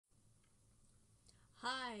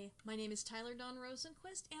Hi, my name is Tyler Dawn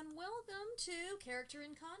Rosenquist, and welcome to Character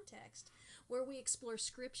in Context, where we explore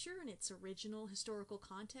Scripture in its original historical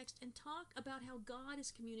context and talk about how God is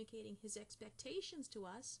communicating His expectations to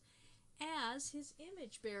us as His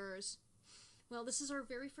image bearers. Well, this is our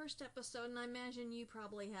very first episode, and I imagine you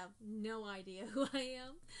probably have no idea who I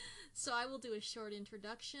am, so I will do a short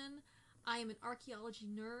introduction. I am an archaeology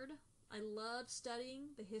nerd. I love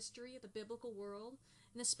studying the history of the biblical world,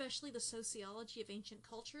 and especially the sociology of ancient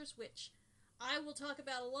cultures, which I will talk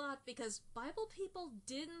about a lot because Bible people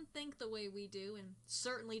didn't think the way we do and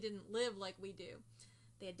certainly didn't live like we do.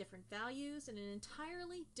 They had different values and an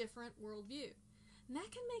entirely different worldview. And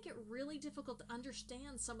that can make it really difficult to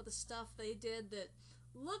understand some of the stuff they did that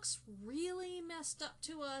looks really messed up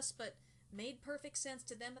to us but made perfect sense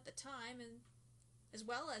to them at the time, and as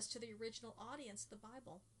well as to the original audience of the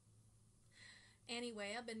Bible.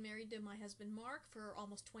 Anyway, I've been married to my husband Mark for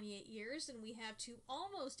almost 28 years, and we have two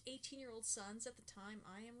almost 18-year-old sons at the time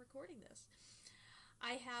I am recording this.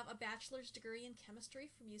 I have a bachelor's degree in chemistry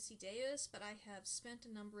from UC Davis, but I have spent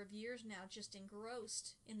a number of years now just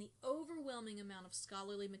engrossed in the overwhelming amount of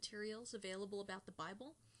scholarly materials available about the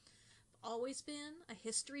Bible. I've always been a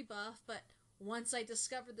history buff, but once I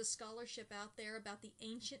discovered the scholarship out there about the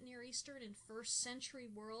ancient Near Eastern and first century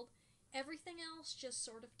world, everything else just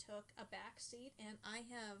sort of took a backseat, and I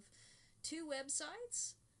have two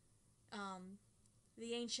websites,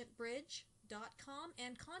 theancientbridge.com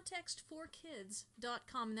and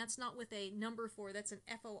contextforkids.com, and that's not with a number 4, that's an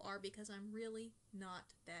FOR, because I'm really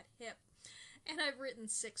not that hip. And I've written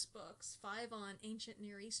 6 books, 5 on ancient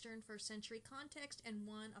Near Eastern first century context and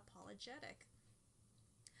 1 apologetic.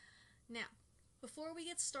 Now, before we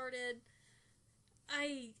get started,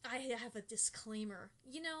 I have a disclaimer.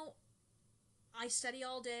 You know, I study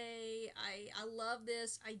all day, I love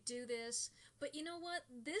this, I do this, but you know what?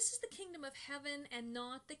 This is the kingdom of heaven and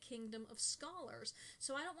not the kingdom of scholars.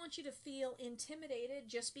 So I don't want you to feel intimidated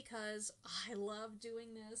just because I love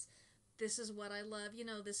doing this. This is what I love, you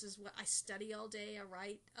know, this is what I study all day, I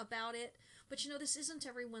write about it. But you know, this isn't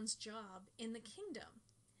everyone's job in the kingdom.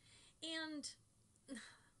 And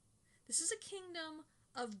this is a kingdom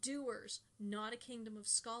of doers, not a kingdom of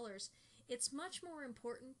scholars. It's much more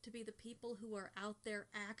important to be the people who are out there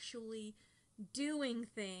actually doing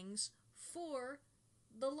things for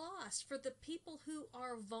the lost, for the people who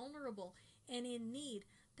are vulnerable and in need.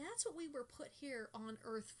 That's what we were put here on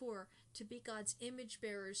earth for, to be God's image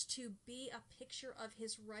bearers, to be a picture of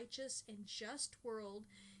His righteous and just world,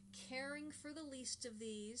 caring for the least of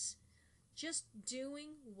these, just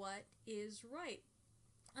doing what is right.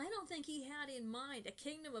 I don't think He had in mind a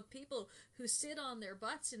kingdom of people who sit on their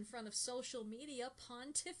butts in front of social media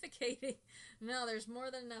pontificating. No, there's more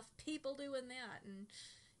than enough people doing that, and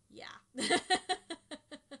yeah.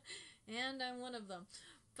 And I'm one of them.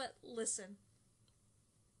 But listen,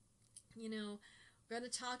 you know, we're going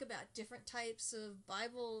to talk about different types of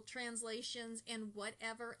Bible translations and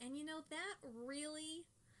whatever, and you know, that really,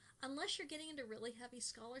 unless you're getting into really heavy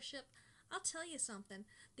scholarship, I'll tell you something,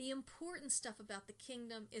 the important stuff about the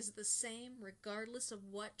kingdom is the same regardless of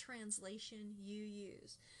what translation you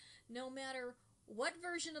use. No matter what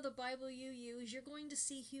version of the Bible you use, you're going to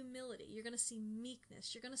see humility, you're going to see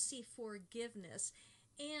meekness, you're going to see forgiveness,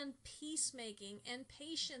 and peacemaking, and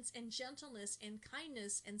patience, and gentleness, and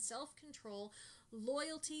kindness, and self-control,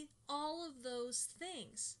 loyalty, all of those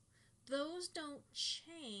things. Those don't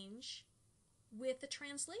change with the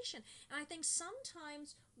translation. And I think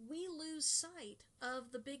sometimes we lose sight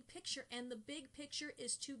of the big picture, and the big picture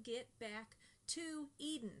is to get back to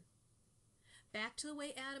Eden. Back to the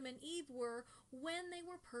way Adam and Eve were when they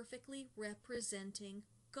were perfectly representing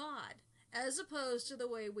God, as opposed to the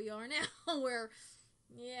way we are now, where,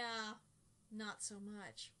 yeah, not so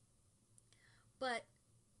much. But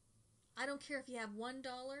I don't care if you have $1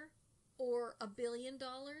 or $1 billion,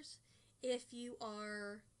 if you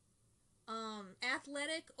are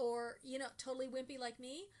athletic, or, you know, totally wimpy like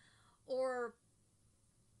me, or,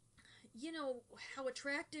 you know, how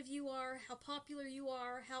attractive you are, how popular you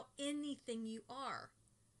are, how anything you are.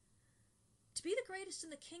 To be the greatest in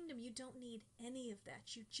the kingdom, you don't need any of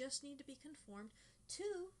that. You just need to be conformed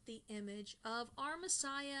to the image of our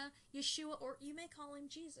Messiah, Yeshua, or you may call Him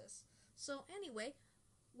Jesus. So anyway,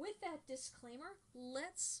 with that disclaimer,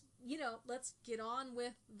 let's get on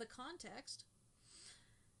with the context.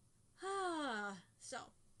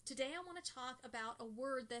 So, today I want to talk about a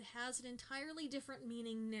word that has an entirely different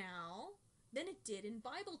meaning now than it did in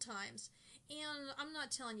Bible times. And I'm not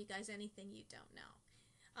telling you guys anything you don't know.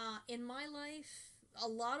 In my life, a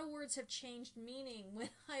lot of words have changed meaning. When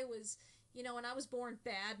I was born,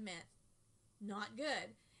 bad meant not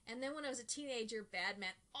good. And then when I was a teenager, bad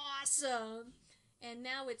meant awesome. And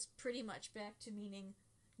now it's pretty much back to meaning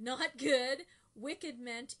not good. Wicked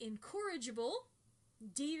meant incorrigible.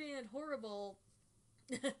 Deviant, horrible.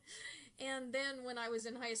 And then when I was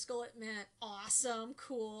in high school, it meant awesome,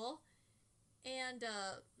 cool. And,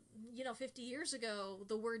 50 years ago,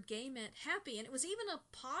 the word gay meant happy. And it was even a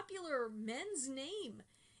popular men's name.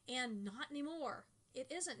 And not anymore.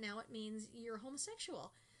 It isn't now. It means you're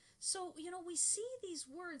homosexual. So, we see these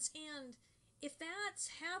words, and if that's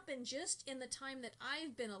happened just in the time that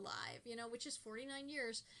I've been alive, which is 49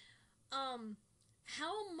 years,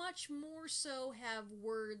 how much more so have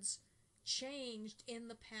words changed in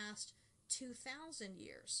the past 2,000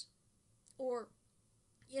 years? Or,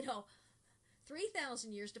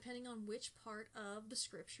 3,000 years, depending on which part of the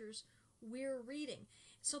scriptures we're reading.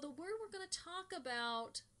 So the word we're going to talk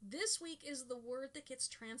about this week is the word that gets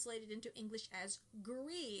translated into English as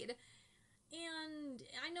greed. And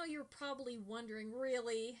I know you're probably wondering,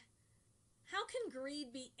 really, how can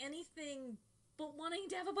greed be anything but wanting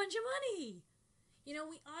to have a bunch of money?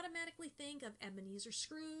 We automatically think of Ebenezer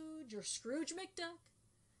Scrooge or Scrooge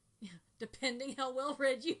McDuck, depending how well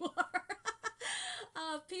read you are.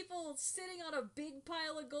 People sitting on a big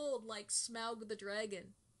pile of gold like Smaug the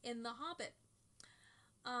Dragon in The Hobbit.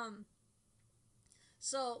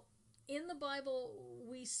 So in the Bible,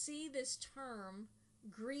 we see this term,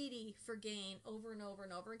 greedy for gain, over and over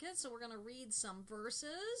and over again. So we're going to read some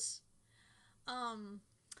verses. Psalm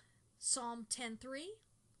 10:3,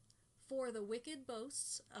 for the wicked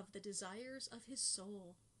boasts of the desires of his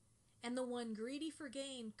soul, and the one greedy for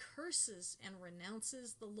gain curses and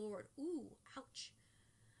renounces the Lord. Ooh, ouch.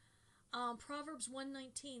 Proverbs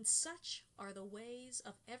 1:19, such are the ways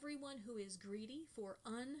of everyone who is greedy for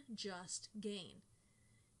unjust gain,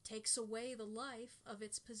 takes away the life of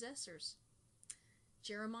its possessors.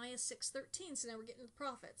 Jeremiah 6:13, so now we're getting to the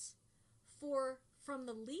prophets. For from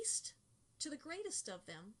the least to the greatest of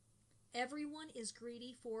them, everyone is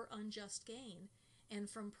greedy for unjust gain, and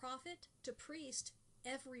from prophet to priest,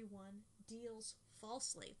 everyone deals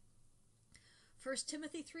falsely. 1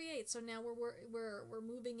 Timothy 3:8. So now we're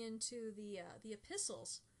moving into the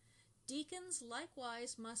epistles. Deacons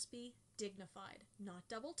likewise must be dignified, not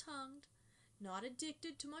double-tongued, not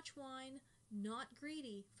addicted to much wine, not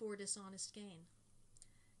greedy for dishonest gain.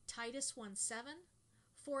 Titus 1:7.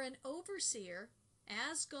 For an overseer,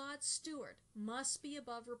 as God's steward, must be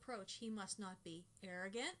above reproach. He must not be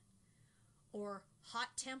arrogant, or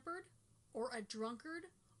hot-tempered, or a drunkard,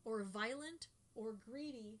 or violent, or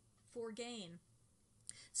greedy for gain.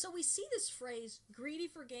 So we see this phrase, greedy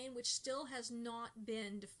for gain, which still has not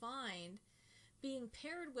been defined, being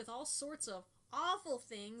paired with all sorts of awful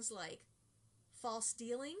things like false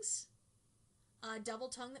dealings, double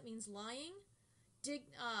tongue, that means lying,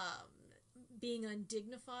 being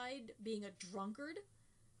undignified, being a drunkard,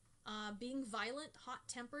 being violent,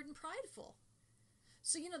 hot-tempered, and prideful.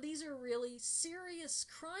 So, these are really serious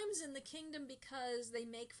crimes in the kingdom because they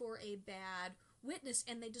make for a bad witness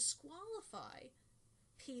and they disqualify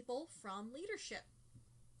people from leadership.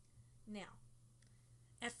 Now,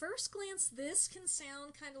 at first glance, this can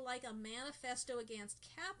sound kind of like a manifesto against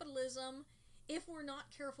capitalism if we're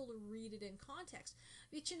not careful to read it in context.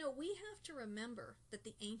 But we have to remember that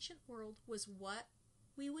the ancient world was what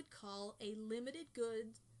we would call a limited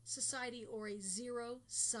goods society, or a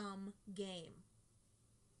zero-sum game.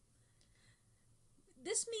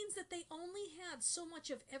 This means that they only had so much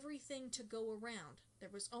of everything to go around. There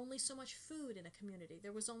was only so much food in a community.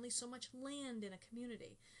 There was only so much land in a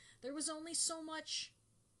community. There was only so much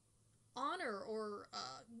honor or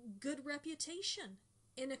good reputation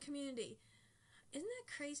in a community. Isn't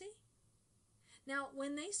that crazy? Now,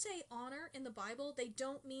 when they say honor in the Bible, they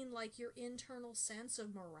don't mean like your internal sense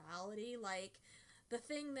of morality, like the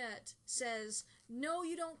thing that says, no,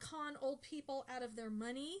 you don't con old people out of their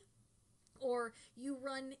money, or you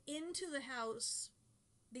run into the house,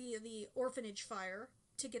 the orphanage fire,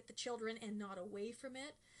 to get the children and not away from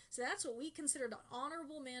it. So that's what we considered an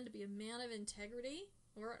honorable man to be, a man of integrity,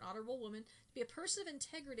 or an honorable woman to be a person of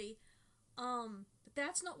integrity. But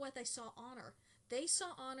that's not what they saw honor. They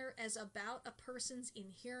saw honor as about a person's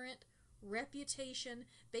inherent reputation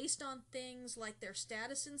based on things like their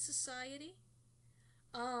status in society,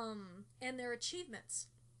 and their achievements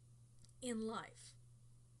in life.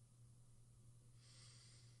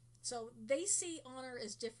 So they see honor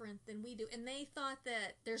as different than we do, and they thought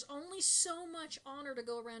that there's only so much honor to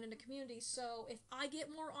go around in a community, so if I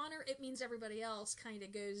get more honor, it means everybody else kind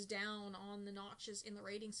of goes down on the notches in the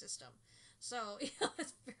rating system. So,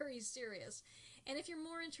 it's very serious. And if you're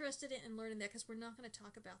more interested in learning that, because we're not going to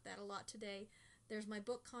talk about that a lot today, There's my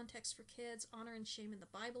book, Context for Kids, Honor and Shame in the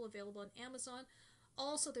Bible, available on Amazon.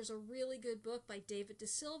 Also, there's a really good book by David De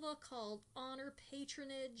Silva called Honor,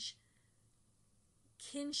 Patronage,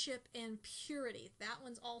 Kinship, and Purity. That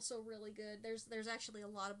one's also really good. There's actually a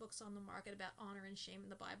lot of books on the market about honor and shame in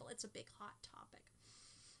the Bible. It's a big hot topic.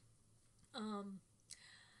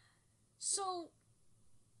 So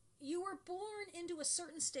you were born into a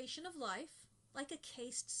certain station of life, like a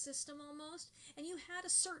caste system almost, and you had a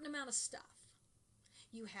certain amount of stuff.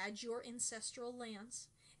 You had your ancestral lands,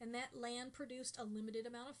 and that land produced a limited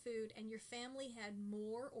amount of food, and your family had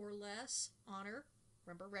more or less honor,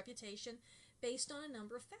 remember, reputation, based on a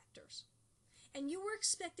number of factors. And you were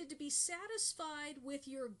expected to be satisfied with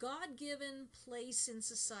your God-given place in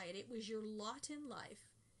society. It was your lot in life,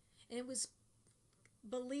 and it was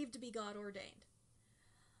believed to be God-ordained.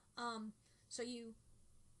 So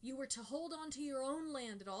you were to hold on to your own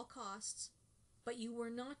land at all costs, but you were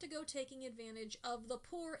not to go taking advantage of the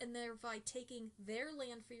poor and thereby taking their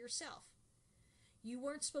land for yourself. You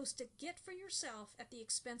weren't supposed to get for yourself at the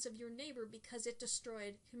expense of your neighbor because it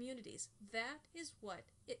destroyed communities. That is what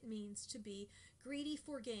it means to be greedy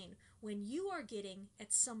for gain, when you are getting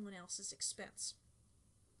at someone else's expense.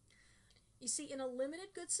 You see, in a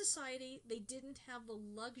limited goods society, they didn't have the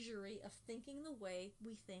luxury of thinking the way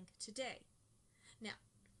we think today. Now,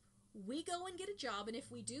 we go and get a job, and if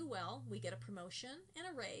we do well, we get a promotion and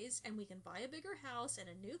a raise, and we can buy a bigger house and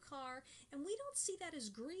a new car, and we don't see that as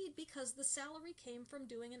greed because the salary came from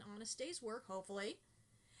doing an honest day's work, hopefully,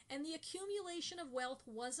 and the accumulation of wealth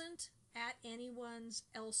wasn't at anyone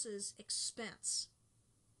else's expense.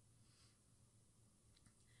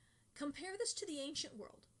 Compare this to the ancient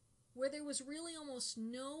world, where there was really almost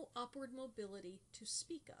no upward mobility to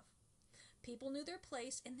speak of. People knew their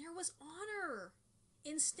place, and there was honor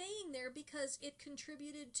in staying there because it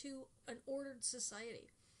contributed to an ordered society.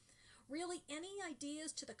 Really, any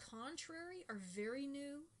ideas to the contrary are very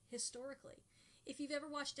new historically. If you've ever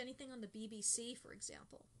watched anything on the BBC, for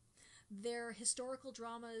example, their historical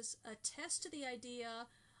dramas attest to the idea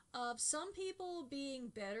of some people being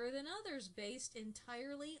better than others based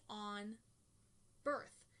entirely on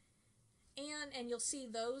birth. And you'll see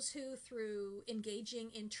those who, through engaging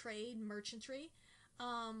in trade, merchantry,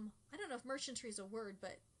 I don't know if merchantry is a word,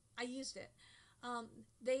 but I used it.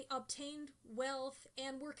 They obtained wealth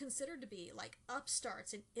and were considered to be like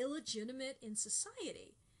upstarts and illegitimate in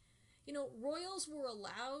society. You know, royals were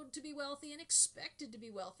allowed to be wealthy and expected to be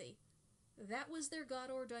wealthy. That was their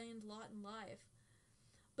God-ordained lot in life.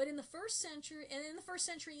 But in the first century,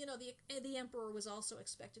 you know, the emperor was also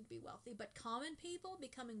expected to be wealthy, but common people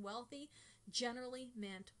becoming wealthy generally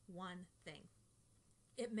meant one thing.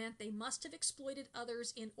 It meant they must have exploited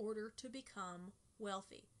others in order to become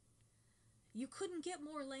wealthy. You couldn't get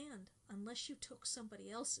more land unless you took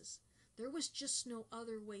somebody else's. There was just no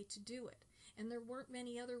other way to do it. And there weren't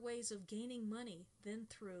many other ways of gaining money than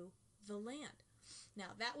through the land.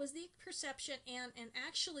 Now, that was the perception, and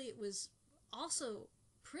actually it was also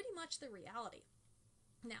pretty much the reality.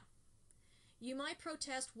 Now, you might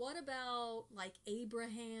protest, what about like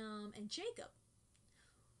Abraham and Jacob?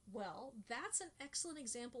 Well, that's an excellent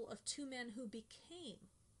example of two men who became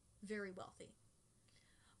very wealthy.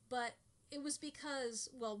 But it was because,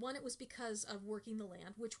 well, one, it was because of working the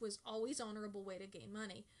land, which was always an honorable way to gain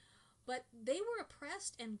money. But they were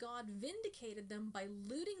oppressed, and God vindicated them by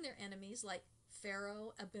looting their enemies like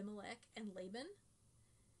Pharaoh, Abimelech, and Laban.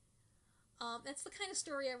 That's the kind of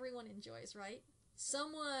story everyone enjoys, right?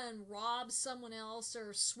 Someone robs someone else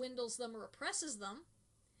or swindles them or oppresses them,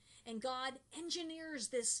 and God engineers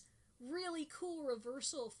this really cool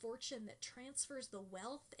reversal of fortune that transfers the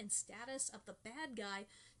wealth and status of the bad guy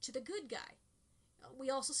to the good guy.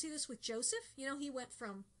 We also see this with Joseph. You know, he went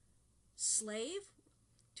from slave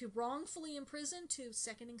to wrongfully imprisoned to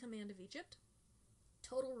second in command of Egypt.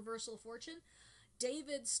 Total reversal of fortune.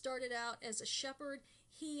 David started out as a shepherd.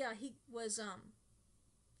 He was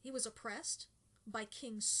oppressed by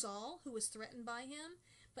King Saul, who was threatened by him.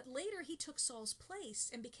 But later he took Saul's place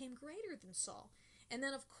and became greater than Saul. And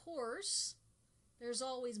then, of course, there's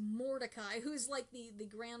always Mordecai, who's like the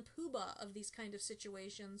grand poobah of these kind of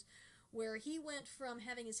situations, where he went from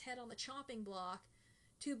having his head on the chopping block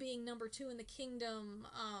to being number 2 in the kingdom,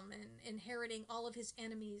 and inheriting all of his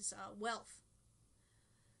enemies' wealth.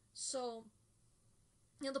 So,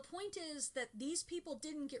 you know, the point is that these people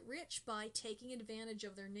didn't get rich by taking advantage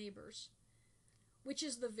of their neighbors, which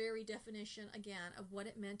is the very definition, again, of what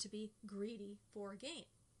it meant to be greedy for gain.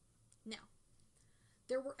 Now,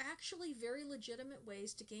 there were actually very legitimate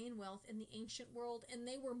ways to gain wealth in the ancient world, and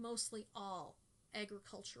they were mostly all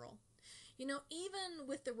agricultural. You know, even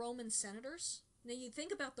with the Roman senators, Now you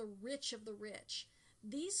think about the rich of the rich.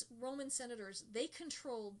 These Roman senators, they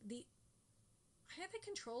controlled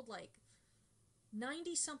like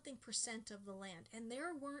 90-something% of the land, and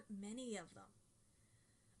there weren't many of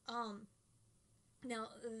them. Now,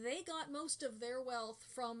 they got most of their wealth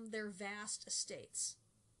from their vast estates,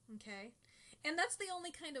 okay? And that's the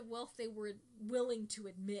only kind of wealth they were willing to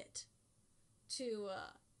admit to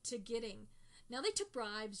getting. Now, they took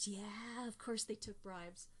bribes. Yeah, of course they took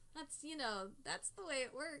bribes. That's the way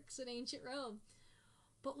it works in ancient Rome.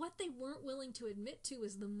 But what they weren't willing to admit to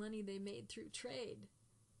is the money they made through trade.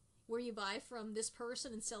 Where you buy from this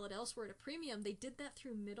person and sell it elsewhere at a premium, they did that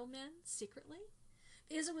through middlemen secretly,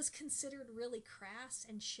 because it was considered really crass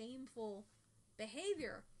and shameful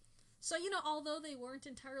behavior. So, although they weren't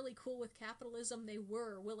entirely cool with capitalism, they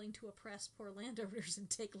were willing to oppress poor landowners and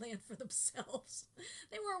take land for themselves.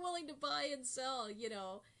 They weren't willing to buy and sell,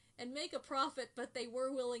 and make a profit, but they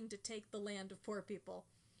were willing to take the land of poor people.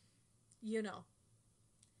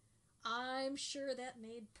 I'm sure that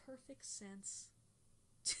made perfect sense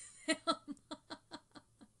to them.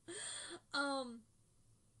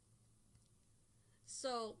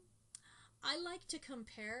 So I like to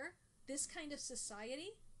compare this kind of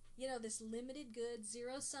society, this limited goods,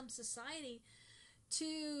 zero-sum society, to,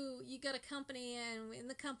 you got a company, and in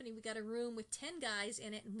the company we got a room with 10 guys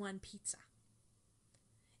in it and one pizza.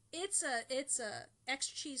 It's a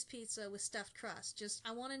extra cheese pizza with stuffed crust.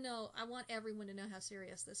 I want everyone to know how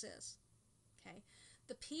serious this is. Okay?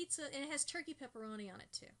 The pizza, and it has turkey pepperoni on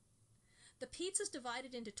it too. The pizza's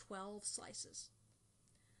divided into 12 slices.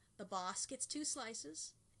 The boss gets 2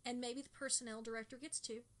 slices, and maybe the personnel director gets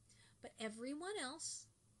 2, but everyone else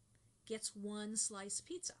gets 1 slice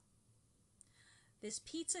pizza. This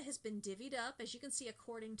pizza has been divvied up, as you can see,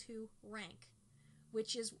 according to rank,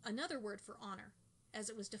 which is another word for honor, as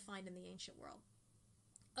it was defined in the ancient world.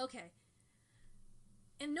 Okay.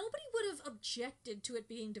 And nobody would have objected to it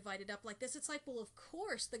being divided up like this. It's like, well, of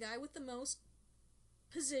course, the guy with the most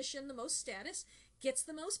position, the most status, gets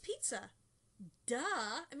the most pizza. Duh.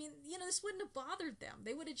 I mean, this wouldn't have bothered them.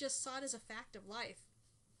 They would have just saw it as a fact of life.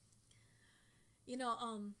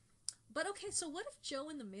 But okay, so what if Joe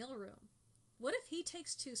in the mailroom? What if he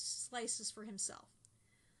takes 2 slices for himself?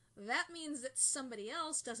 That means that somebody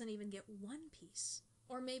else doesn't even get 1 piece.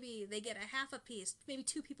 Or maybe they get a half a piece. Maybe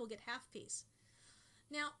 2 people get half piece.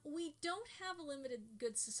 Now, we don't have a limited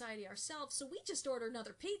goods society ourselves, so we just order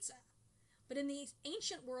another pizza. But in the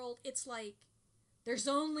ancient world, it's like, there's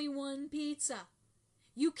only 1 pizza.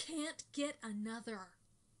 You can't get another.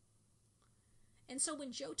 And so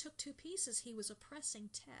when Joe took 2 pieces, he was oppressing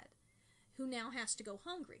Ted, who now has to go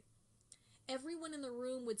hungry. Everyone in the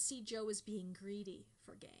room would see Joe as being greedy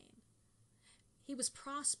for gain. He was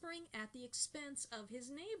prospering at the expense of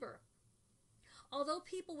his neighbor. Although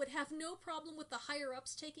people would have no problem with the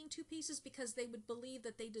higher-ups taking 2 pieces because they would believe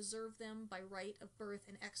that they deserve them by right of birth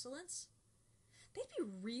and excellence, they'd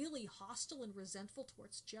be really hostile and resentful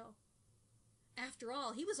towards Joe. After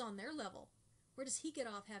all, he was on their level. Where does he get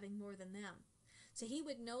off having more than them? So he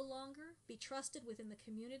would no longer be trusted within the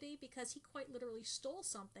community because he quite literally stole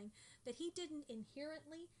something that he didn't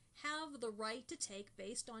inherently have the right to take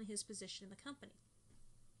based on his position in the company.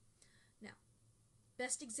 Now,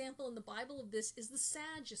 best example in the Bible of this is the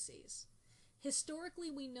Sadducees.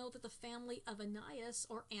 Historically, we know that the family of Ananias,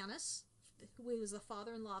 or Annas, who was the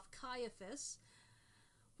father-in-law of Caiaphas,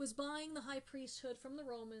 was buying the high priesthood from the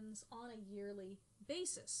Romans on a yearly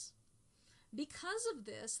basis. Because of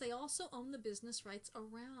this, they also owned the business rights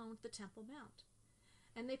around the Temple Mount.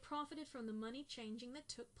 And they profited from the money changing that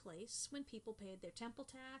took place when people paid their temple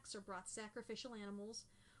tax or brought sacrificial animals,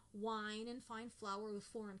 wine, and fine flour with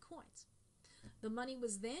foreign coins. The money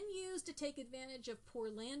was then used to take advantage of poor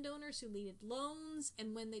landowners who needed loans,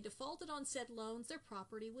 and when they defaulted on said loans, their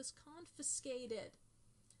property was confiscated.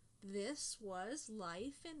 This was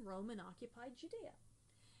life in Roman-occupied Judea.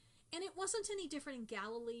 And it wasn't any different in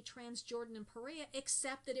Galilee, Transjordan, and Perea,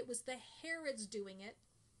 except that it was the Herods doing it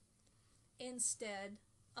instead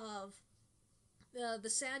of the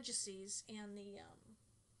Sadducees and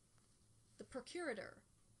the procurator.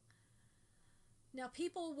 Now,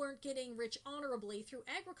 people weren't getting rich honorably through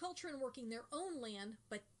agriculture and working their own land,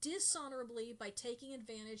 but dishonorably by taking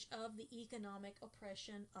advantage of the economic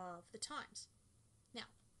oppression of the times. Now,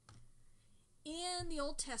 in the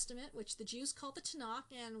Old Testament, which the Jews call the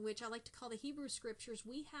Tanakh, and which I like to call the Hebrew Scriptures,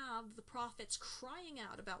 we have the prophets crying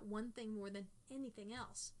out about one thing more than anything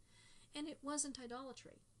else. And it wasn't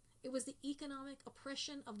idolatry. It was the economic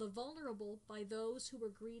oppression of the vulnerable by those who were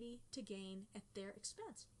greedy to gain at their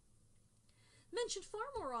expense. mentioned far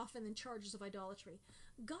more often than charges of idolatry.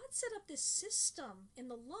 God set up this system in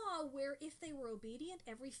the law where if they were obedient,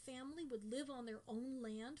 every family would live on their own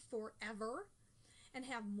land forever and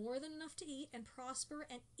have more than enough to eat and prosper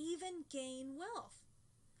and even gain wealth.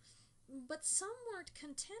 But some weren't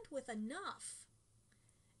content with enough,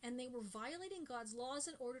 and they were violating God's laws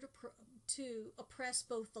in order to oppress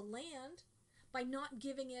both the land by not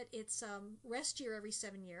giving it its rest year every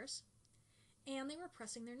 7 years, and they were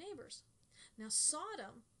oppressing their neighbors. Now,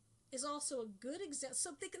 Sodom is also a good example.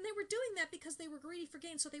 So they were doing that because they were greedy for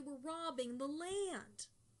gain, so they were robbing the land.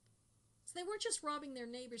 So they weren't just robbing their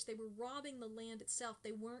neighbors, they were robbing the land itself.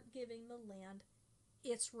 They weren't giving the land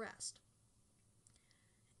its rest.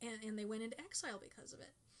 And they went into exile because of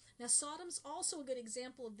it. Now, Sodom's also a good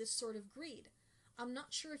example of this sort of greed. I'm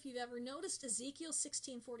not sure if you've ever noticed Ezekiel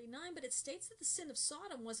 16:49, but it states that the sin of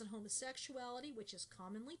Sodom wasn't homosexuality, which is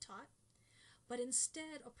commonly taught, but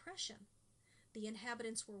instead oppression. The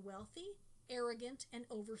inhabitants were wealthy, arrogant, and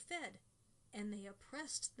overfed, and they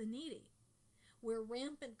oppressed the needy. Where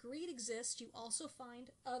rampant greed exists, you also find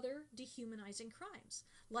other dehumanizing crimes,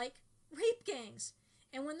 like rape gangs.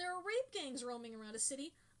 And when there are rape gangs roaming around a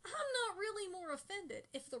city, I'm not really more offended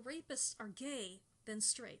if the rapists are gay than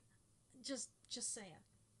straight. Just saying.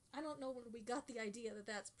 I don't know where we got the idea that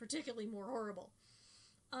that's particularly more horrible.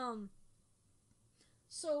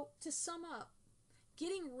 So, to sum up,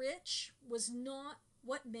 getting rich was not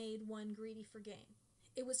what made one greedy for gain.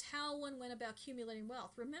 It was how one went about accumulating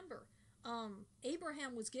wealth. Remember,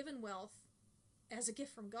 Abraham was given wealth as a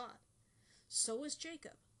gift from God. So was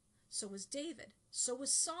Jacob. So was David. So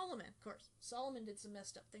was Solomon. Of course, Solomon did some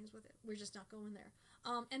messed up things with it. We're just not going there.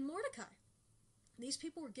 And Mordecai. These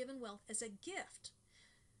people were given wealth as a gift.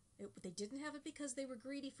 They didn't have it because they were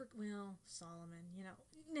greedy for, well, Solomon,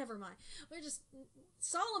 never mind.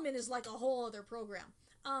 Solomon is like a whole other program.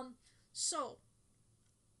 So,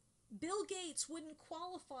 Bill Gates wouldn't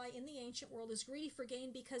qualify in the ancient world as greedy for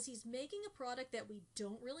gain because he's making a product that we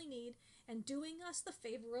don't really need and doing us the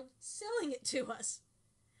favor of selling it to us.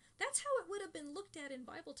 That's how it would have been looked at in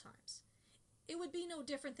Bible times. It would be no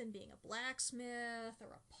different than being a blacksmith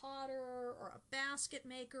or a potter or a basket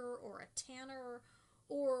maker or a tanner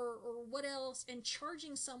or what else, and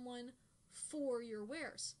charging someone for your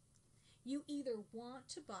wares. You either want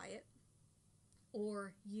to buy it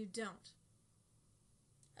or you don't.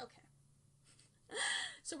 Okay.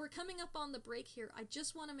 So we're coming up on the break here. I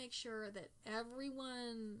just want to make sure that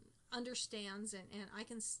everyone understands, and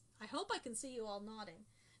I hope I can see you all nodding.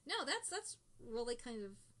 No, that's really kind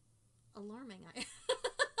of alarming.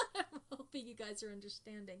 I'm hoping you guys are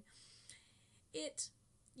understanding.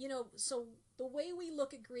 So the way we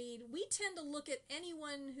look at greed, we tend to look at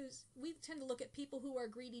people who are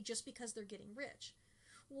greedy just because they're getting rich.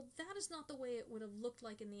 Well, that is not the way it would have looked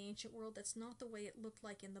like in the ancient world. That's not the way it looked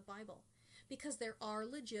like in the Bible. Because there are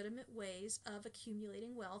legitimate ways of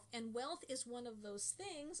accumulating wealth, and wealth is one of those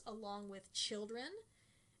things, along with children,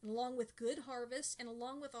 and along with good harvests, and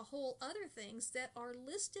along with a whole other things that are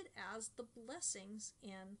listed as the blessings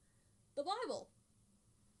in the Bible.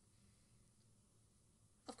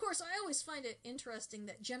 Of course, I always find it interesting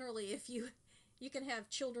that generally if you can have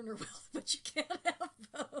children or wealth, but you can't have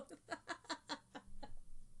both.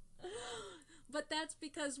 But that's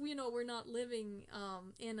because, we're not living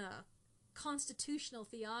in a constitutional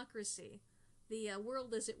theocracy. The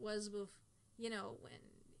world as it was with,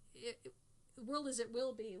 world as it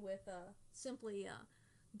will be with simply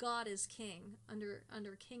God is king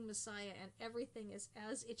under King Messiah, and everything is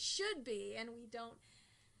as it should be, and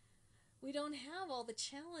we don't have all the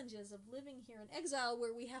challenges of living here in exile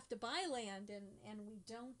where we have to buy land and we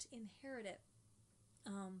don't inherit it.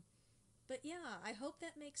 But yeah, I hope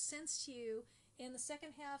that makes sense to you. In the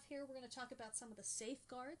second half here, we're going to talk about some of the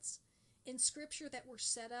safeguards in Scripture that were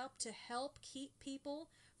set up to help keep people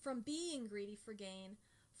from being greedy for gain,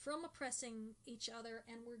 from oppressing each other,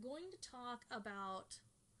 and we're going to talk about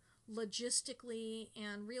logistically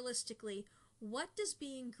and realistically, what does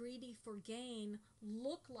being greedy for gain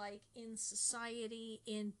look like in society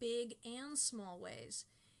in big and small ways?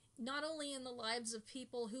 Not only in the lives of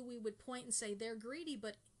people who we would point and say they're greedy,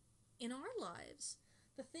 but in our lives.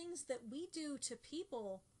 The things that we do to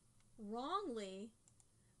people wrongly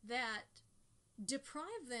that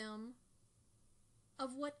deprive them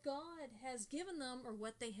of what God has given them or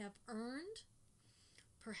what they have earned,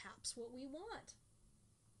 perhaps what we want.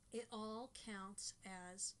 It all counts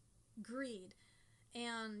as greed.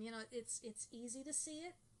 And, it's easy to see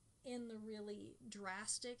it in the really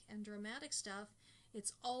drastic and dramatic stuff.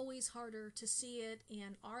 It's always harder to see it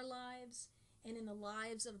in our lives and in the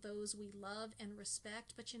lives of those we love and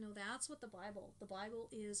respect. But that's what the Bible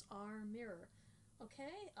is our mirror.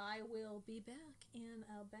 Okay, I will be back in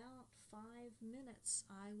about 5 minutes.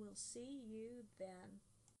 I will see you then.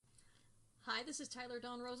 Hi, this is Tyler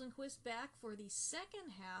Dawn Rosenquist back for the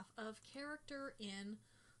second half of Character in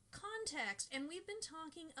Context. And we've been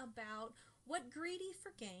talking about what greedy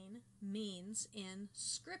for gain means in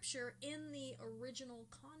Scripture in the original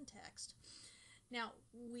context. Now,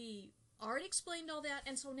 we already explained all that,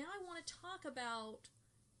 and so now I want to talk about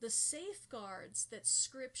the safeguards that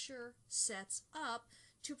Scripture sets up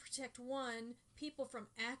to protect, one, people from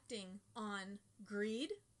acting on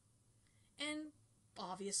greed, and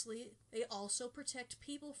obviously they also protect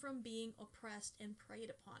people from being oppressed and preyed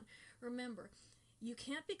upon. Remember, you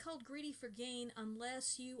can't be called greedy for gain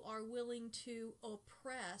unless you are willing to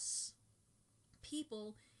oppress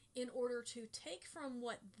people in order to take from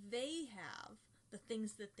what they have, the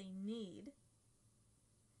things that they need,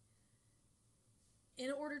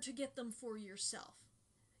 in order to get them for yourself.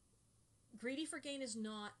 Greedy for gain is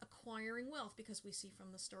not acquiring wealth, because we see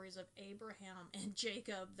from the stories of Abraham and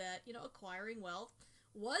Jacob that, acquiring wealth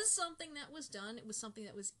was something that was done. It was something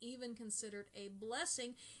that was even considered a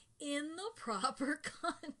blessing in the proper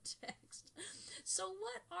context. So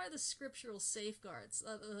what are the scriptural safeguards,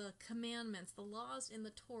 the commandments, the laws in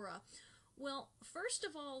the Torah? Well, first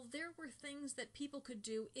of all, there were things that people could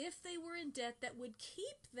do if they were in debt that would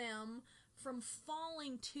keep them from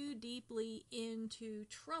falling too deeply into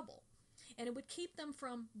trouble. And it would keep them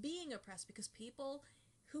from being oppressed, because people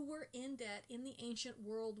who were in debt in the ancient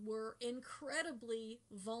world were incredibly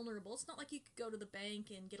vulnerable. It's not like you could go to the bank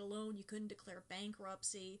and get a loan. You couldn't declare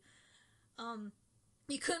bankruptcy.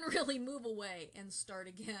 You couldn't really move away and start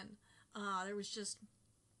again.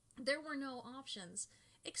 There were no options,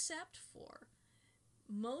 except for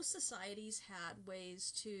most societies had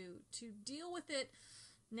ways to deal with it.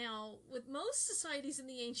 Now, with most societies in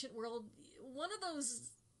the ancient world, one of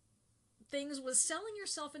those things was selling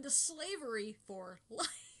yourself into slavery for life.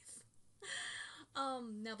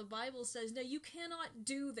 Now the Bible says, no, you cannot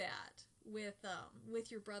do that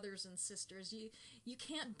with your brothers and sisters. You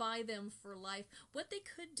can't buy them for life. What they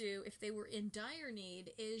could do if they were in dire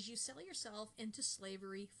need is you sell yourself into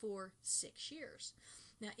slavery for 6 years.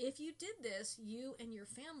 Now, if you did this, you and your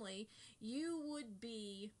family, you would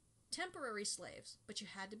be temporary slaves, but you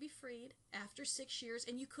had to be freed after 6 years,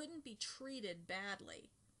 and you couldn't be treated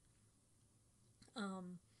badly.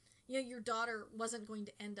 Your daughter wasn't going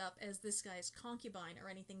to end up as this guy's concubine or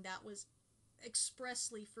anything. That was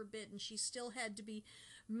expressly forbidden. She still had to be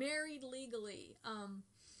married legally.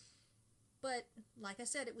 But like I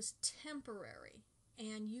said, it was temporary,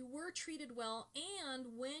 and you were treated well. And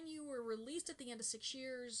when you were released at the end of 6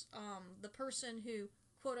 years, the person who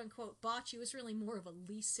quote unquote bought you, was really more of a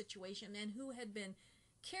lease situation, and who had been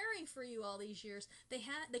caring for you all these years,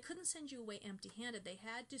 they couldn't send you away empty-handed. They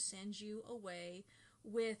had to send you away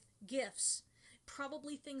with gifts,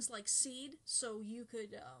 probably things like seed, so you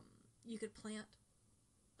could plant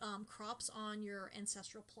crops on your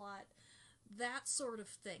ancestral plot, that sort of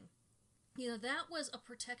thing. That was a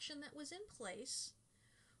protection that was in place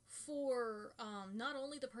for not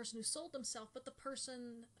only the person who sold themselves, but the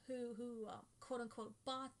person who quote unquote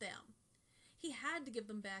bought them. He had to give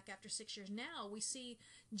them back after 6 years. Now we see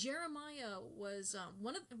Jeremiah was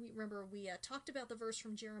remember we talked about the verse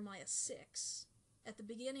from Jeremiah 6 at the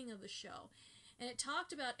beginning of the show, and it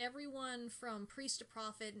talked about everyone from priest to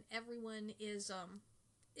prophet, and everyone is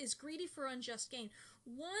greedy for unjust gain.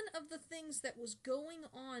 One of the things that was going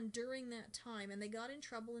on during that time, and they got in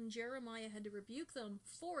trouble, and Jeremiah had to rebuke them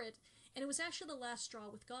for it, and it was actually the last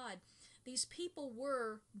straw with God. These people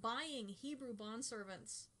were buying Hebrew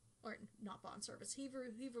bondservants, or not bondservants,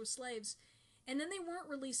 Hebrew slaves, and then they weren't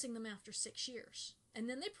releasing them after 6 years. And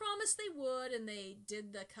then they promised they would, and they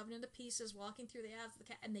did the covenant of pieces, walking through the halves of the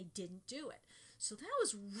cat, and they didn't do it. So that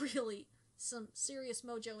was really some serious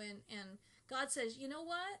mojo in, and God says, you know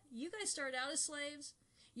what? You guys started out as slaves.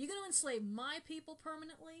 You're going to enslave my people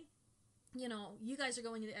permanently. You guys are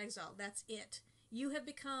going into exile. That's it. You have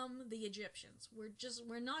become the Egyptians.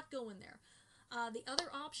 We're not going there. The other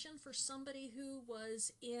option for somebody who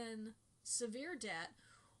was in severe debt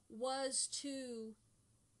was to,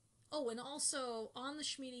 and also on the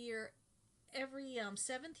Shemitah year, every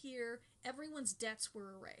 7th year, everyone's debts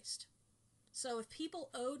were erased. So if people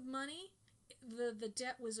owed money, the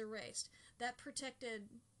debt was erased. That protected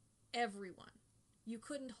everyone. You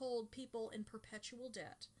couldn't hold people in perpetual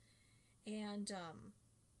debt, and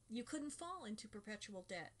you couldn't fall into perpetual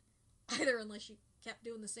debt either, unless you kept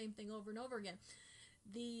doing the same thing over and over again.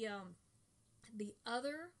 The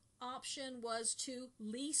other option was to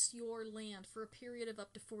lease your land for a period of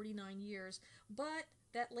up to 49 years, but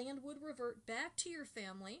that land would revert back to your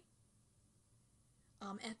family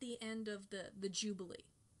at the end of the Jubilee.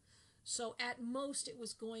 So at most it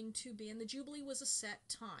was going to be, and the Jubilee was a set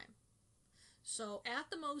time. So at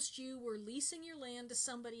the most you were leasing your land to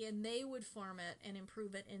somebody and they would farm it and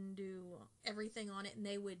improve it and do everything on it, and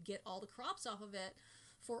they would get all the crops off of it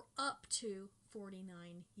for up to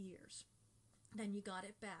 49 years. Then you got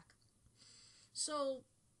it back. So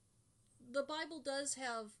the Bible does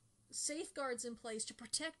have safeguards in place to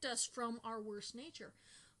protect us from our worst nature.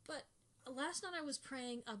 But last night I was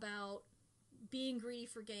praying about being greedy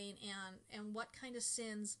for gain and what kind of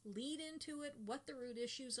sins lead into it, what the root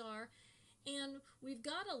issues are. And we've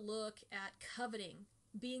got to look at coveting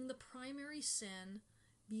being the primary sin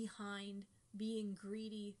behind being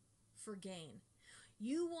greedy for gain.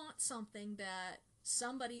 You want something that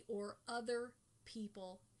somebody or other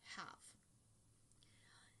people have.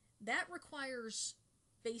 That requires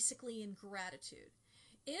basically ingratitude.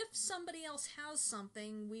 If somebody else has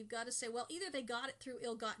something, we've got to say, well, either they got it through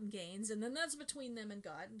ill-gotten gains, and then that's between them and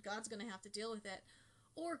God, and God's going to have to deal with it,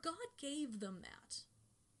 or God gave them that.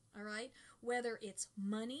 All right? Whether it's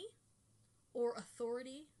money or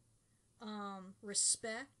authority,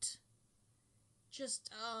 respect,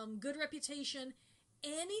 just good reputation,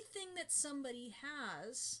 anything that somebody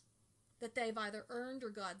has that they've either earned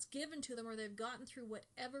or God's given to them or they've gotten through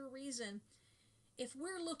whatever reason, if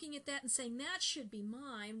we're looking at that and saying that should be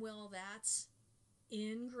mine, well, that's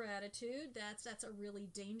ingratitude. That's a really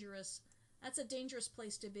dangerous, that's a dangerous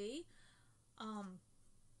place to be.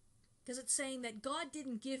 Because it's saying that God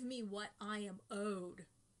didn't give me what I am owed.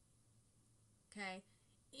 Okay?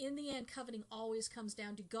 In the end, coveting always comes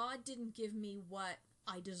down to God didn't give me what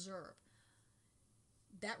I deserve.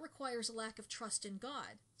 That requires a lack of trust in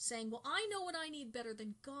God. Saying, well, I know what I need better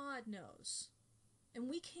than God knows. And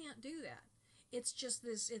we can't do that. It's just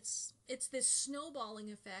this, it's this snowballing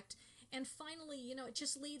effect. And finally, it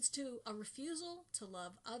just leads to a refusal to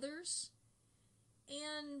love others.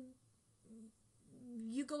 And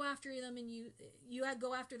you go after them and you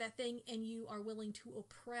go after that thing, and you are willing to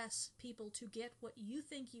oppress people to get what you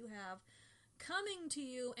think you have coming to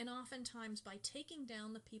you, and oftentimes by taking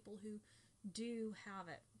down the people who do have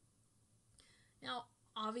it. Now,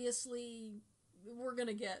 obviously, we're going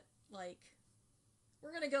to go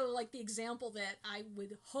like the example that I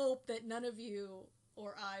would hope that none of you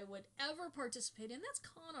or I would ever participate in. That's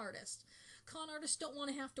con artists. Con artists don't want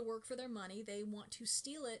to have to work for their money. They want to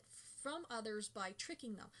steal it from others by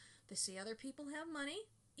tricking them. They see other people have money.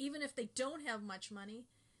 Even if they don't have much money,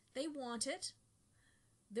 they want it.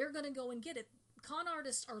 They're going to go and get it. Con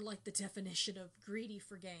artists are like the definition of greedy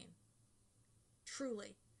for gain.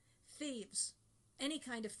 Truly. Thieves. Any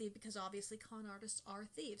kind of thief, because obviously con artists are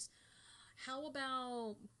thieves. How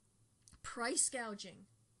about price gouging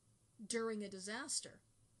during a disaster?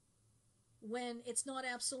 When it's not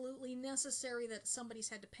absolutely necessary that somebody's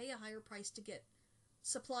had to pay a higher price to get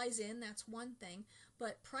supplies in, that's one thing.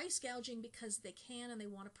 But price gouging because they can and they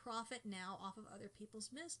want to profit now off of other people's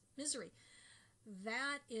misery.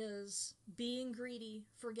 That is being greedy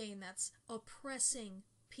for gain. That's oppressing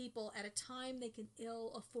people at a time they can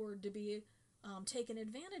ill afford to be taken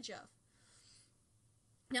advantage of.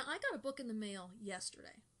 Now, I got a book in the mail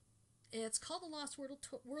yesterday. It's called The Lost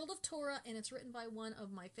World of Torah, and it's written by one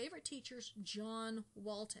of my favorite teachers, John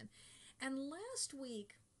Walton. And last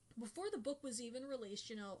week, before the book was even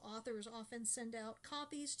released, authors often send out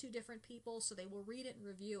copies to different people so they will read it and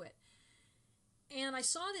review it. And I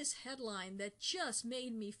saw this headline that just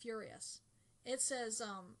made me furious. It says,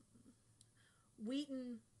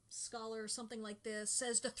 Wheaton scholar, something like this,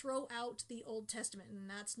 says to throw out the Old Testament. And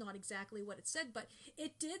that's not exactly what it said, but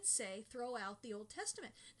it did say throw out the Old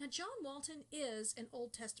Testament. Now, John Walton is an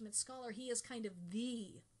Old Testament scholar. He is kind of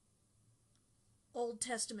the Old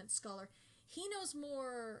Testament scholar. He knows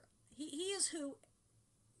more. He is who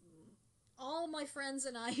all my friends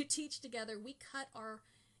and I who teach together, we cut our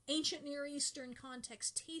ancient Near Eastern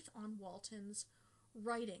context teeth on Walton's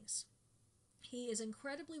writings. He is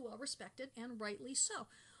incredibly well respected, and rightly so.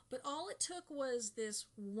 But all it took was this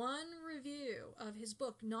one review of his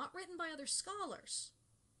book, not written by other scholars,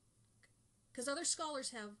 because other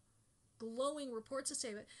scholars have glowing reports to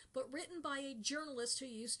say of it, but written by a journalist who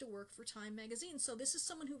used to work for Time magazine. So this is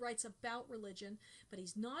someone who writes about religion, but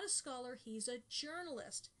he's not a scholar, he's a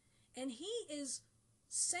journalist. And he is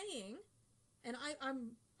saying, and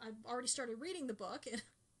I've already started reading the book, and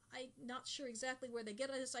I'm not sure exactly where they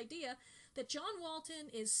get this idea, that John Walton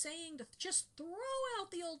is saying to just throw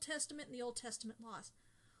out the Old Testament and the Old Testament laws.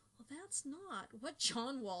 Well, that's not what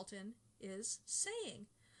John Walton is saying.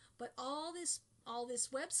 But all this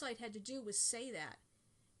website had to do was say that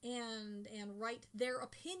and write their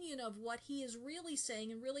opinion of what he is really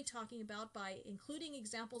saying and really talking about by including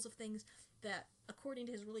examples of things that, according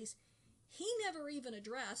to his release, he never even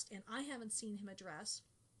addressed, and I haven't seen him address.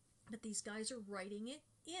 But these guys are writing it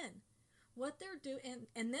in. What they're doing,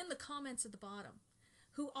 and then the comments at the bottom,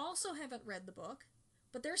 who also haven't read the book,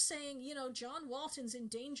 but they're saying, John Walton's in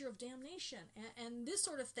danger of damnation, and this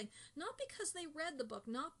sort of thing. Not because they read the book,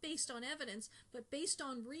 not based on evidence, but based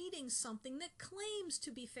on reading something that claims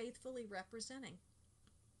to be faithfully representing.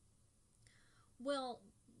 Well,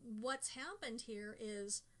 what's happened here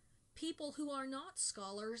is people who are not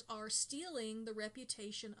scholars are stealing the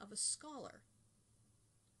reputation of a scholar,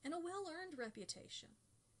 and a well-earned reputation.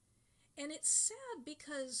 And it's sad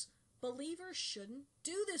because believers shouldn't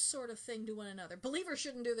do this sort of thing to one another. Believers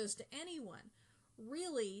shouldn't do this to anyone.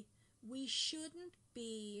 Really, we shouldn't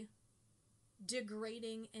be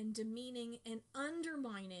degrading and demeaning and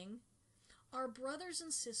undermining our brothers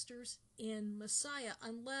and sisters in Messiah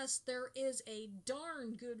unless there is a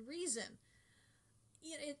darn good reason.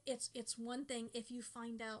 It's one thing if you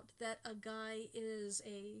find out that a guy is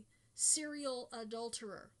a serial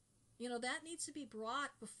adulterer. That needs to be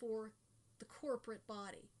brought before the corporate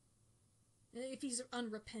body. If he's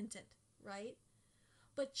unrepentant, right?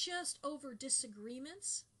 But just over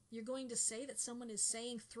disagreements, you're going to say that someone is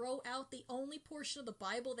saying throw out the only portion of the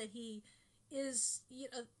Bible that he is,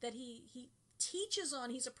 that he teaches on.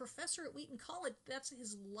 He's a professor at Wheaton College. That's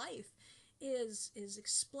his life, is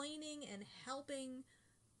explaining and helping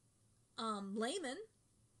laymen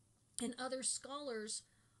and other scholars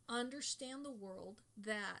understand the world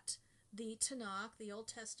that the Tanakh, the Old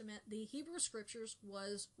Testament, the Hebrew Scriptures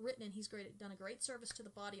was written, and he's done a great service to the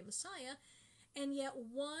body of Messiah, and yet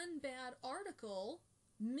one bad article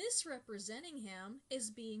misrepresenting him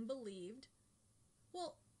is being believed.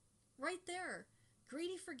 Well, right there,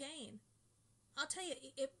 greedy for gain. I'll tell you,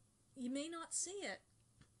 you may not see it,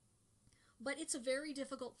 but it's a very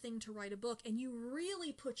difficult thing to write a book, and you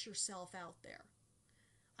really put yourself out there.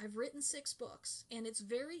 I've written 6 books, and it's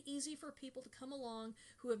very easy for people to come along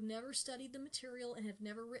who have never studied the material and have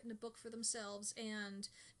never written a book for themselves and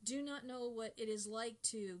do not know what it is like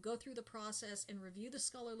to go through the process and review the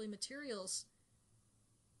scholarly materials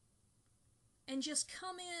and just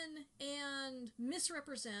come in and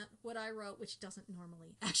misrepresent what I wrote, which doesn't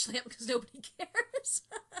normally actually happen because nobody cares.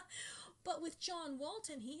 But with John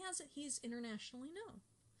Walton, he's internationally known.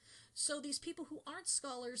 So these people who aren't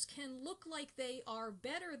scholars can look like they are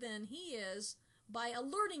better than he is by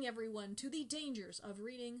alerting everyone to the dangers of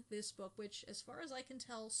reading this book, which, as far as I can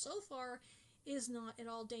tell so far, is not at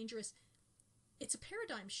all dangerous. It's a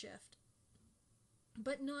paradigm shift,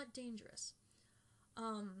 but not dangerous.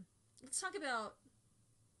 Let's talk about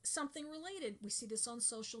something related. We see this on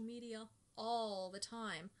social media all the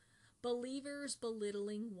time. Believers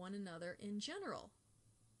belittling one another in general.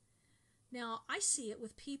 Now, I see it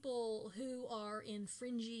with people who are in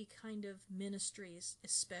fringy kind of ministries,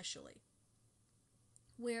 especially,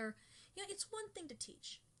 where, it's one thing to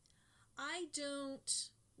teach.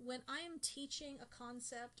 When I am teaching a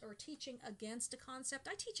concept or teaching against a concept,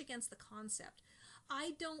 I teach against the concept.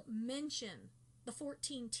 I don't mention the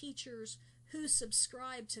 14 teachers who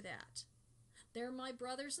subscribe to that. They're my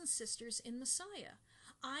brothers and sisters in Messiah.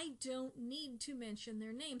 I don't need to mention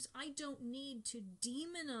their names. I don't need to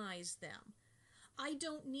demonize them. I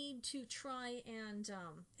don't need to try and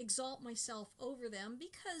exalt myself over them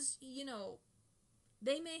because,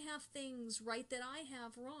 they may have things right that I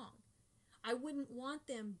have wrong. I wouldn't want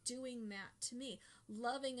them doing that to me.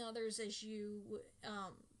 Loving others as you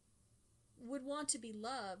would want to be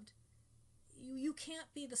loved, you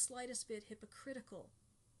can't be the slightest bit hypocritical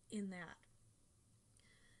in that.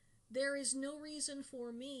 There is no reason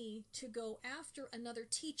for me to go after another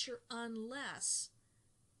teacher unless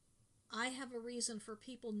I have a reason for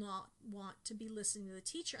people not want to be listening to the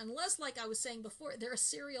teacher. Unless, like I was saying before, they're a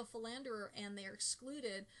serial philanderer and they're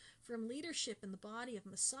excluded from leadership in the body of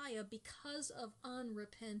Messiah because of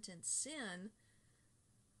unrepentant sin.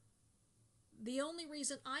 The only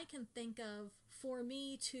reason I can think of for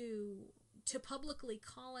me to publicly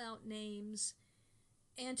call out names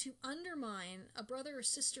and to undermine a brother or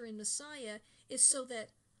sister in Messiah is so that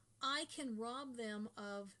I can rob them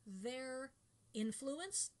of their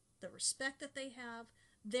influence, the respect that they have,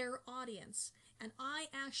 their audience. And I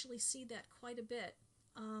actually see that quite a bit.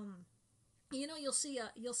 You'll see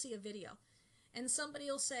a video and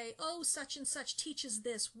somebody will say, oh, such and such teaches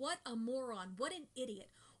this. What a moron. What an idiot.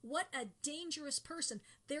 What a dangerous person.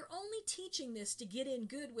 They're only teaching this to get in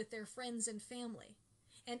good with their friends and family.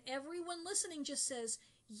 And everyone listening just says,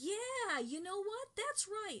 Yeah, you know what? That's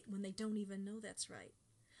right, when they don't even know that's right.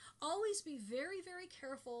 Always be very, very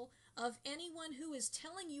careful of anyone who is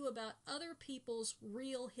telling you about other people's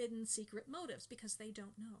real hidden secret motives, because they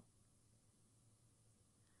don't know.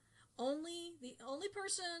 The only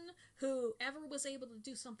person who ever was able to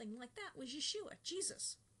do something like that was Yeshua,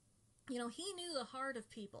 Jesus. He knew the heart of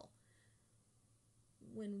people.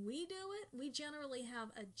 When we do it, we generally have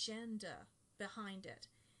agenda behind it.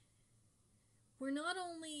 We're not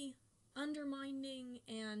only undermining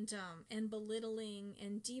and belittling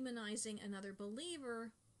and demonizing another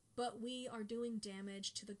believer, but we are doing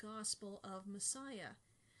damage to the gospel of Messiah.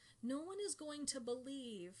 No one is going to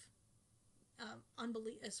believe,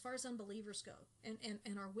 as far as unbelievers go,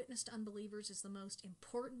 and our witness to unbelievers is the most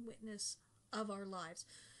important witness of our lives.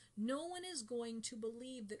 No one is going to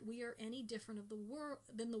believe that we are any different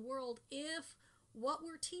than the world if what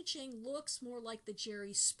we're teaching looks more like the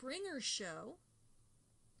Jerry Springer show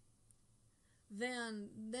than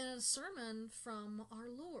a sermon from our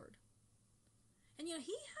Lord. And he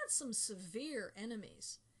had some severe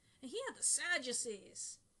enemies. And he had the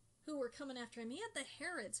Sadducees who were coming after him. He had the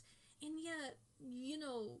Herods. And yet,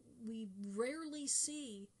 we rarely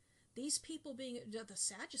see these people the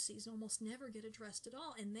Sadducees almost never get addressed at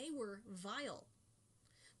all, and they were vile.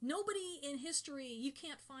 Nobody in history, you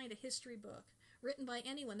can't find a history book written by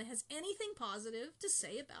anyone that has anything positive to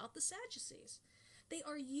say about the Sadducees. They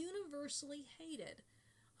are universally hated.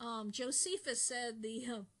 Josephus said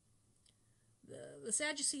the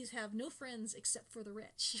Sadducees have no friends except for the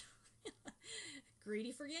rich.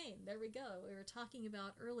 Greedy for gain. There we go. We were talking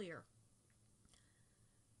about earlier.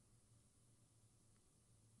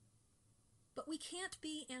 But we can't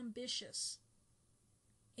be ambitious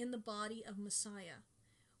in the body of Messiah.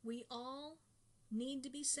 We all need to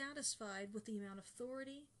be satisfied with the amount of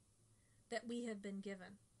authority that we have been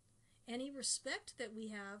given. Any respect that we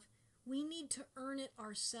have, we need to earn it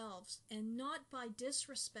ourselves, and not by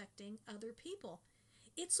disrespecting other people.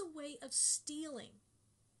 It's a way of stealing.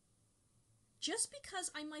 Just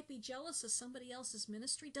because I might be jealous of somebody else's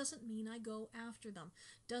ministry doesn't mean I go after them.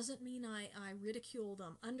 Doesn't mean I ridicule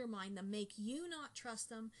them, undermine them, make you not trust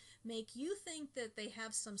them, make you think that they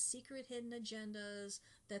have some secret hidden agendas,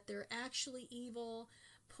 that they're actually evil,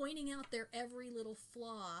 pointing out their every little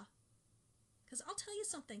flaw. Because I'll tell you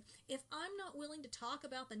something, if I'm not willing to talk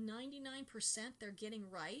about the 99% they're getting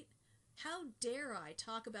right, how dare I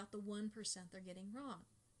talk about the 1% they're getting wrong?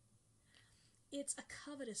 It's a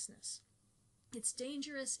covetousness. It's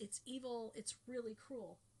dangerous, it's evil, it's really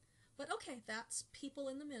cruel. But okay, that's people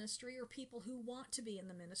in the ministry, or people who want to be in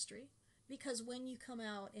the ministry. Because when you come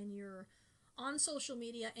out and you're on social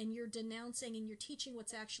media and you're denouncing and you're teaching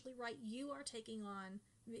what's actually right, you are taking on,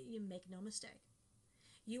 you make no mistake,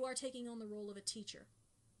 you are taking on the role of a teacher.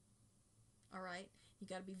 All right? You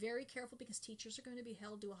got to be very careful, because teachers are going to be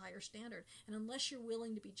held to a higher standard. And unless you're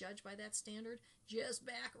willing to be judged by that standard, just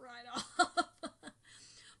back right off.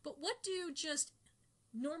 But what do just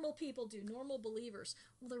normal people do, normal believers?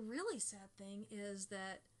 Well, the really sad thing is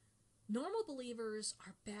that normal believers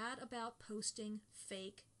are bad about posting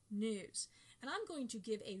fake news. And I'm going to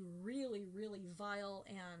give a really, really vile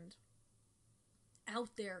and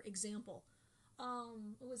out there example.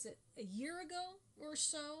 What was it, a year ago or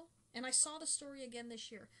so? And I saw the story again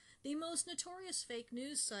this year. The most notorious fake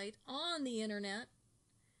news site on the internet,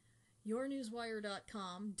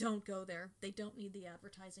 yournewswire.com, don't go there. They don't need the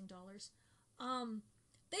advertising dollars.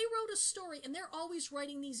 They wrote a story, and they're always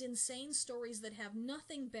writing these insane stories that have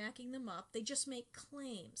nothing backing them up. They just make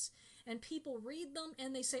claims. And people read them,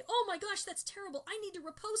 and they say, oh my gosh, that's terrible. I need to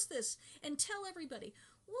repost this and tell everybody.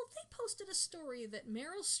 Well, they posted a story that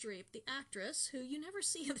Meryl Streep, the actress, who you never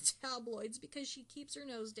see in the tabloids because she keeps her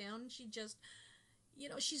nose down. She just,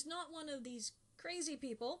 she's not one of these crazy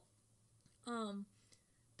people.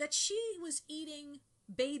 That she was eating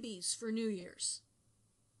babies for New Year's.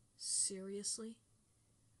 Seriously?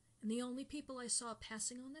 And the only people I saw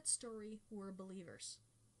passing on that story were believers.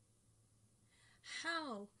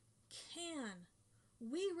 How can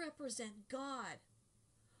we represent God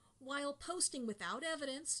while posting without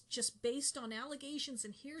evidence, just based on allegations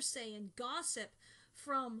and hearsay and gossip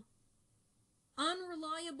from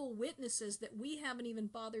unreliable witnesses that we haven't even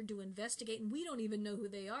bothered to investigate, and we don't even know who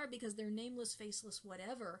they are because they're nameless, faceless,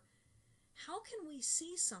 whatever? How can we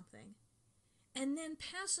see something and then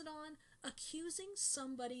pass it on, accusing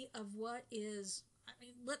somebody of what is,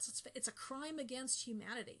 it's a crime against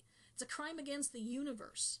humanity. It's a crime against the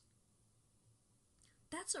universe.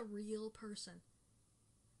 That's a real person.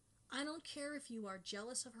 I don't care if you are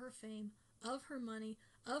jealous of her fame, of her money,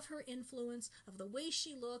 of her influence, of the way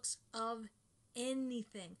she looks, of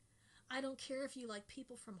anything. I don't care if you like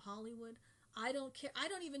people from Hollywood. I don't care. I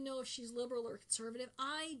don't even know if she's liberal or conservative.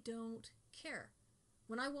 I don't care.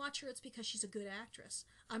 When I watch her, it's because she's a good actress.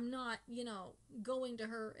 I'm not, going to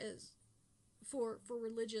her as for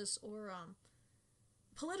religious or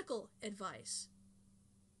political advice.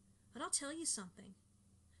 But I'll tell you something.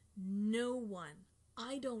 No one,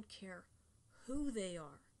 I don't care who they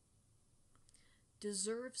are,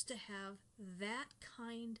 deserves to have that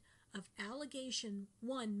kind of allegation,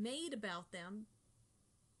 one, made about them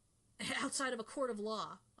outside of a court of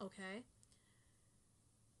law, okay?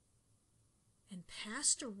 And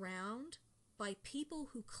passed around by people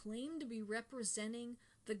who claim to be representing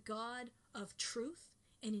the God of truth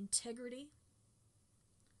and integrity,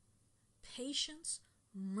 patience,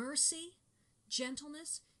 mercy,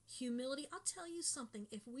 gentleness, humility. I'll tell you something,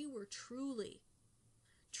 if we were truly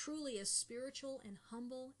as spiritual and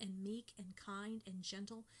humble and meek and kind and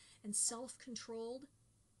gentle and self-controlled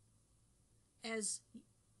as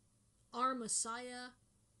our Messiah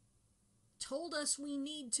told us we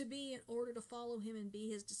need to be in order to follow him and be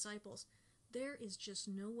his disciples, there is just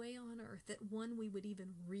no way on earth that one, we would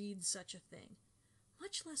even read such a thing,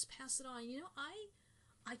 much less pass it on.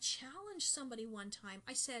 I challenged somebody one time.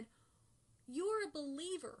 I said, you're a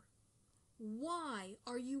believer. Why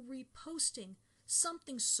are you reposting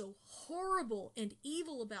something so horrible and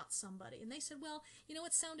evil about somebody? And they said, well,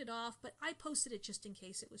 it sounded off, but I posted it just in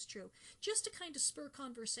case it was true, just to kind of spur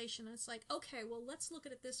conversation. And it's like, okay, well, let's look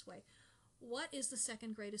at it this way. What is the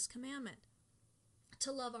second greatest commandment?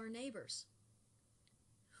 To love our neighbors.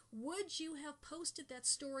 Would you have posted that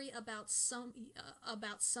story about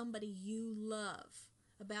somebody you love,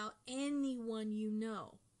 about anyone you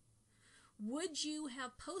know? Would you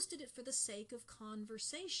have posted it for the sake of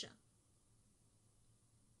conversation?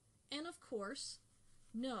 And of course,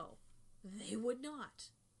 no, they would not.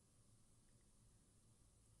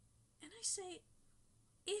 And I say,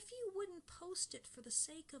 if you wouldn't post it for the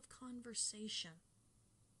sake of conversation,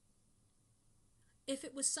 if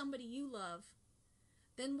it was somebody you love,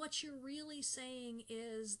 then what you're really saying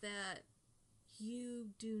is that you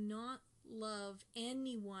do not love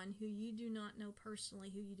anyone who you do not know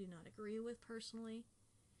personally, who you do not agree with personally.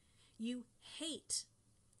 You hate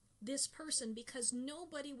this person because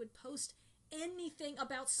nobody would post anything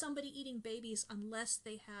about somebody eating babies unless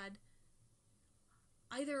they had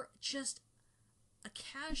either just a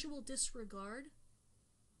casual disregard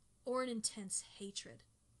or an intense hatred.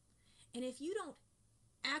 And if you don't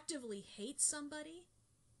actively hate somebody,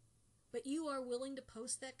 but you are willing to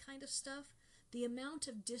post that kind of stuff, the amount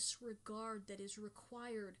of disregard that is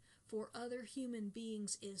required for other human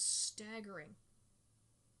beings is staggering.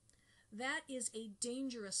 That is a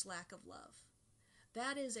dangerous lack of love.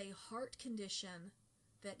 That is a heart condition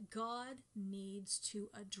that God needs to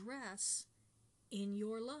address in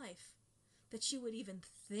your life. That you would even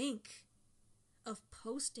think of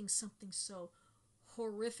posting something so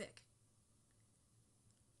horrific.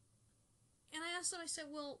 And I asked them, I said,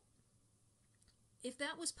 well, if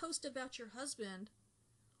that was posted about your husband,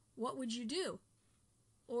 what would you do?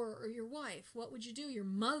 Or your wife, what would you do? Your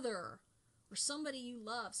mother, or somebody you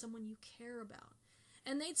love, someone you care about.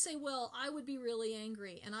 And they'd say, well, I would be really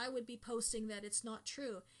angry, and I would be posting that it's not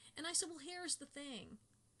true. And I said, well, here's the thing.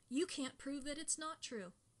 You can't prove that it's not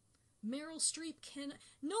true. Meryl Streep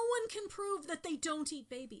no one can prove that they don't eat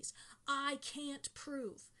babies. I can't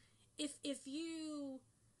prove. If you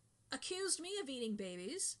accused me of eating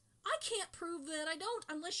babies, I can't prove that I don't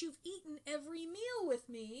unless you've eaten every meal with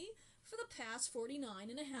me for the past 49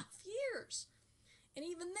 and a half years. And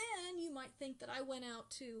even then, you might think that I went out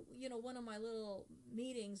to, one of my little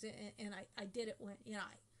meetings and I did it when,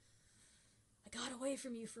 I got away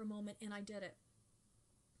from you for a moment and I did it.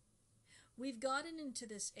 We've gotten into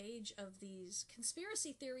this age of these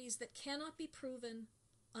conspiracy theories that cannot be proven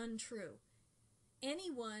untrue.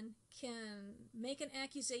 Anyone can make an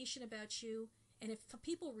accusation about you, and if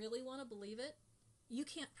people really want to believe it, you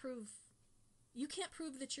can't prove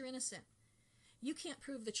that you're innocent. You can't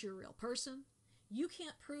prove that you're a real person. You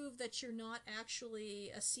can't prove that you're not actually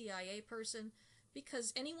a CIA person,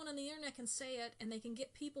 because anyone on the internet can say it and they can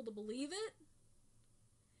get people to believe it.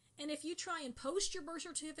 And if you try and post your birth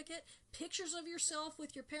certificate, pictures of yourself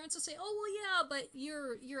with your parents and say, oh, well, yeah, but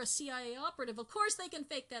you're a CIA operative, of course they can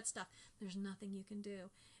fake that stuff. There's nothing you can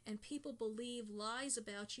do. And people believe lies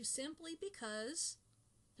about you simply because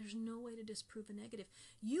there's no way to disprove a negative.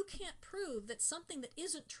 You can't prove that something that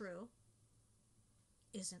isn't true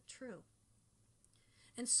isn't true.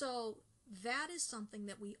 And so that is something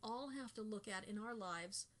that we all have to look at in our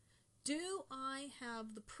lives. Do I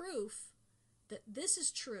have the proof that this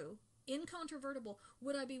is true, incontrovertible?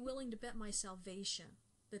 Would I be willing to bet my salvation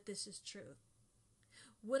that this is true?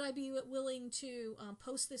 Would I be willing to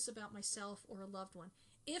post this about myself or a loved one?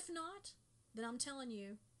 If not, then I'm telling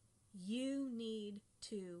you, you need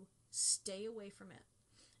to stay away from it.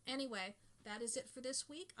 Anyway, that is it for this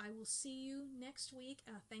week. I will see you next week.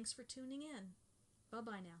 Thanks for tuning in.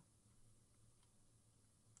 Bye-bye now.